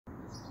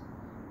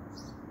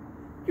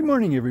Good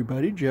morning,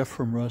 everybody. Jeff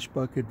from Rust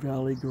Bucket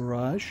Valley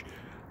Garage.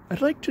 I'd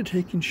like to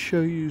take and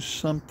show you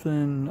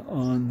something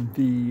on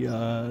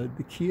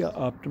the Kia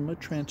Optima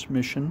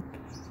transmission.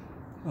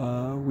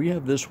 We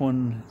have this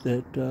one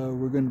that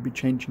we're going to be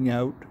changing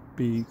out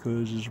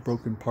because it's a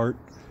broken part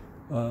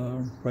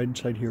right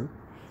inside here.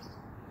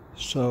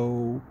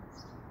 So,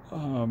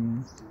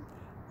 in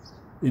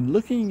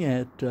looking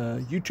at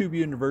YouTube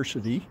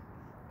University,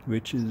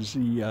 which is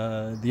the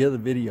other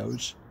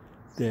videos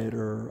that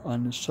are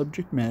on the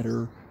subject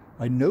matter,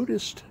 I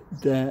noticed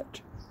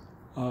that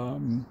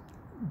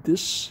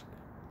this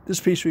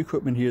piece of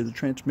equipment here, the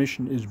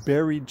transmission, is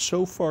buried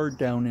so far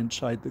down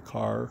inside the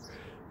car.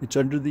 It's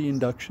under the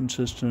induction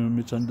system,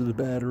 it's under the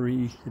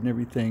battery and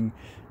everything,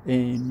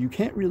 and you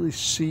can't really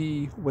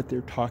see what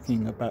they're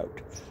talking about.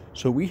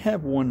 So we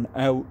have one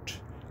out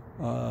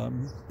that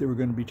we're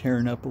going to be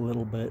tearing up a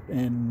little bit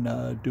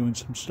and doing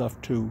some stuff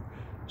too.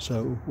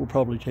 So we'll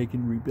probably take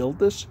and rebuild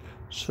this.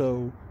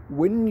 So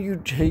when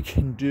you take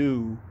and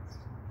do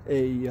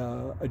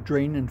a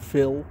drain and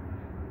fill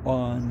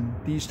on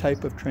these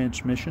type of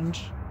transmissions,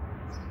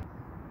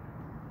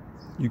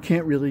 you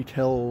can't really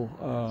tell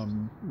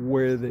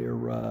where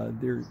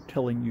they're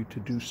telling you to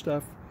do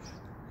stuff.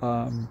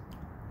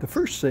 The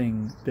first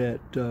thing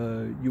that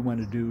you want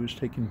to do is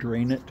take and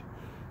drain it,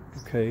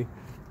 okay?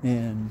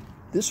 And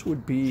this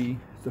would be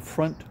the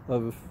front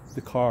of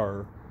the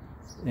car,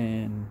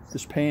 and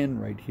this pan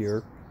right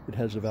here, it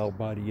has a valve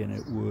body in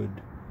it,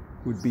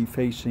 would be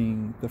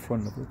facing the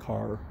front of the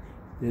car.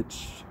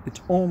 It's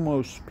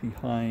almost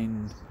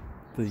behind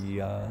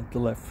the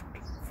left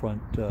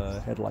front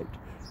headlight.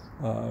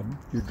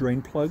 Your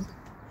drain plug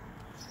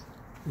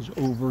is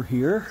over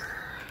here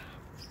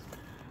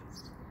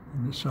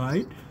on the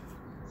side,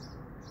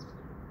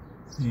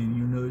 and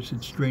you notice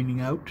it's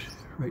draining out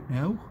right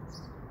now.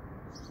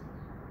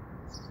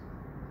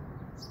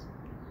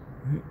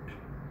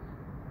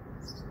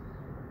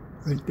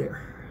 Right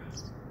there.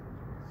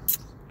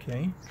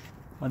 Okay,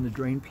 on the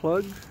drain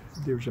plug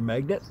there's a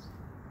magnet.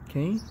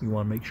 Okay, you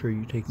want to make sure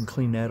you take and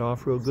clean that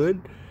off real good.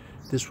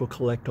 This will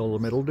collect all the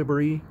metal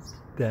debris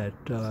that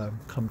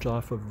comes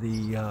off of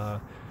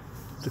the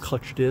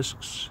clutch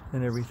discs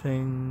and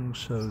everything,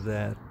 so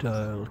that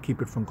it'll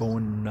keep it from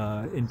going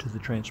into the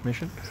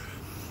transmission.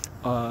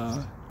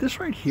 This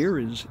right here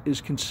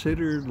is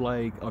considered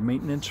like a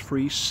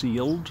maintenance-free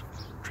sealed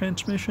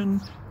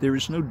transmission. There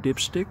is no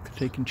dipstick to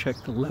take and check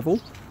the level.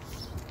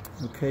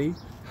 Okay,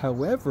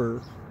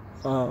 however,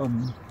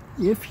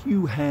 if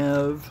you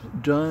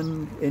have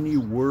done any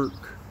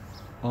work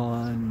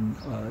on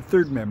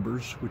third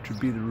members, which would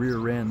be the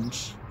rear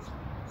ends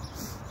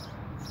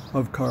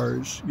of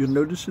cars, you'll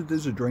notice that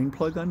there's a drain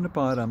plug on the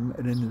bottom,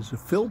 and then there's a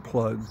fill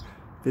plug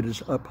that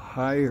is up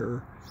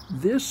higher.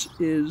 This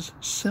is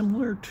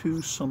similar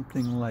to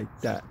something like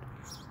that.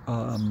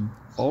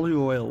 All the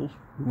oil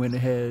went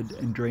ahead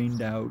and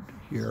drained out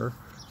here.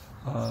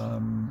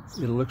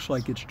 It looks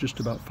like it's just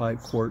about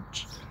 5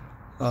 quarts.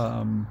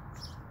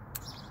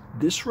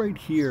 This right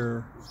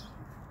here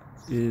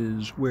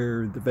is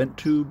where the vent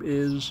tube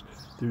is.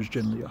 There's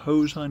generally a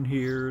hose on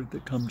here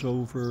that comes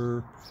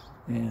over,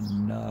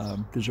 and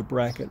there's a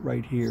bracket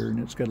right here, and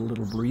it's got a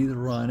little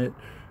breather on it.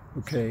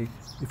 Okay,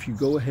 if you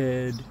go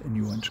ahead and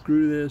you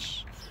unscrew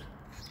this,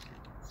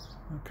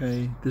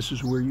 okay, this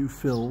is where you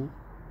fill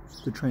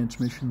the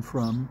transmission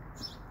from.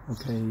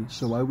 Okay,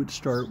 so I would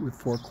start with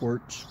 4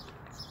 quarts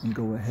and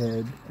go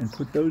ahead and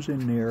put those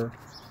in there,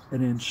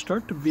 and then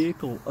start the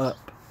vehicle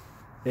up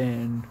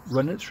and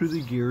run it through the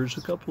gears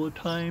a couple of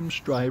times,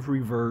 drive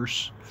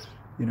reverse,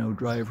 you know,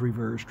 drive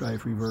reverse,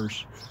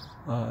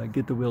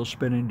 get the wheel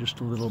spinning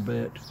just a little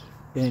bit.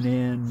 And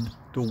then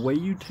the way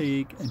you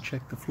take and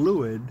check the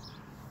fluid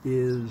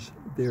is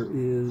there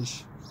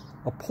is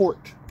a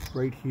port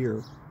right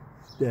here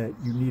that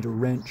you need a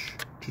wrench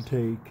to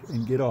take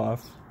and get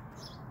off,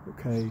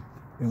 okay?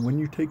 And when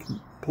you take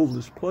and pull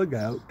this plug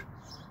out,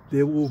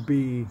 there will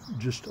be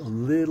just a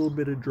little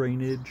bit of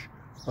drainage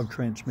of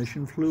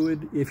transmission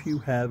fluid if you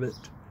have it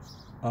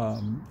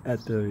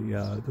at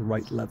the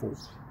right level.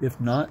 If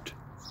not,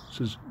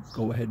 says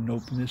go ahead and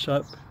open this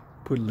up,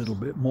 put a little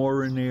bit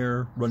more in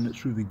there, run it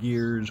through the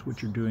gears.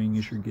 What you're doing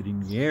is you're getting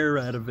the air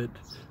out of it,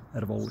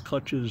 out of all the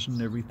clutches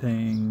and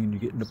everything, and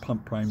you're getting the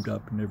pump primed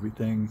up and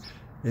everything.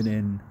 And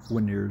then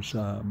when there's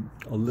a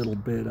little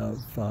bit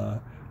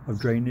of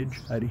drainage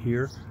out of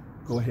here,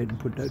 go ahead and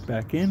put that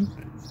back in,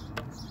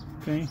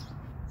 okay?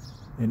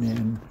 And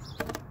then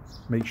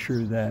make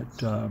sure that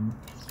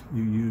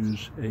you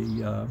use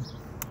a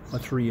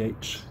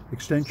 3/8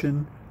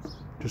 extension.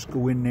 Just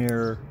go in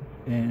there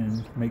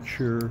and make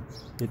sure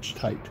it's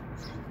tight.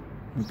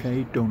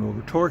 Okay, don't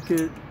over torque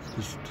it.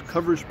 This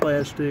cover's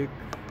plastic.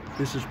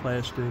 This is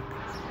plastic.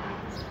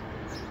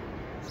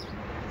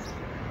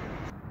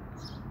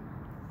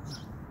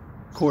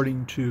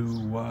 According to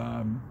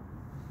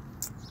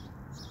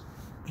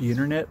the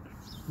internet,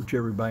 which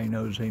everybody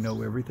knows, they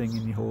know everything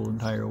in the whole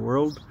entire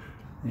world,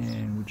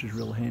 and which is a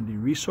real handy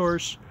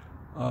resource.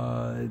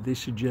 They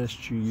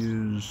suggest you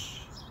use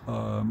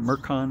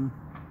Mercon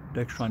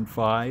Dextron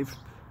 5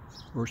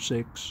 or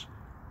 6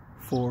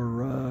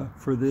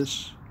 for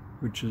this,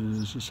 which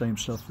is the same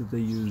stuff that they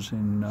use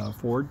in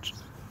Fords.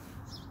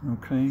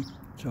 Okay,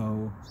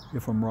 so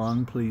if I'm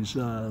wrong, please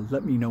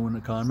let me know in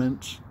the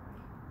comments,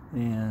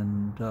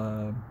 and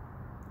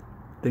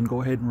then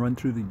go ahead and run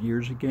through the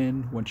gears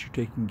again once you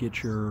take and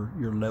get your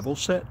level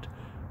set,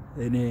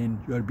 and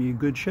then you ought to be in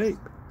good shape.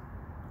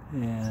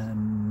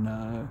 And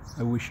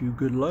I wish you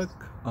good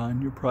luck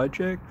on your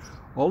project.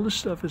 All this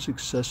stuff is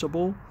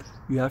accessible.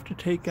 You have to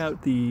take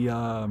out the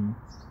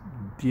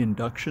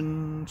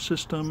induction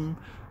system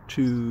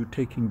to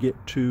take and get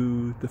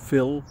to the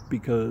fill,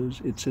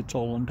 because it sits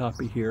all on top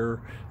of here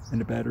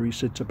and the battery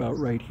sits about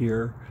right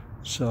here.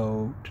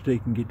 So to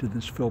take and get to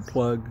this fill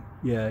plug,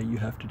 yeah, you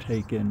have to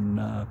take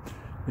and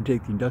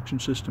take the induction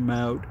system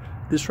out.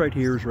 This right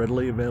here is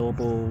readily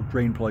available.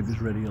 Drain plug is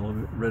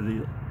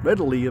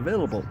readily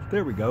available.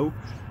 There we go.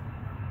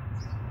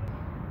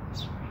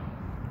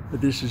 But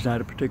this is not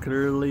a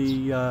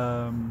particularly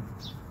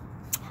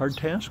hard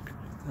task.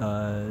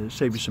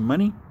 Save you some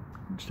money.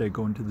 Instead of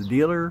going to the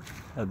dealer,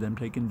 have them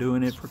take and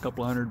doing it for a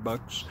couple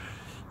 $100.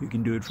 You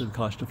can do it for the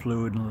cost of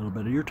fluid and a little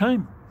bit of your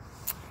time.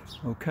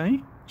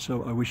 Okay,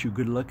 so I wish you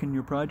good luck in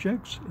your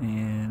projects,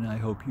 and I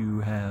hope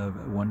you have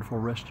a wonderful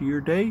rest of your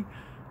day,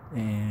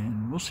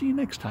 and we'll see you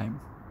next time.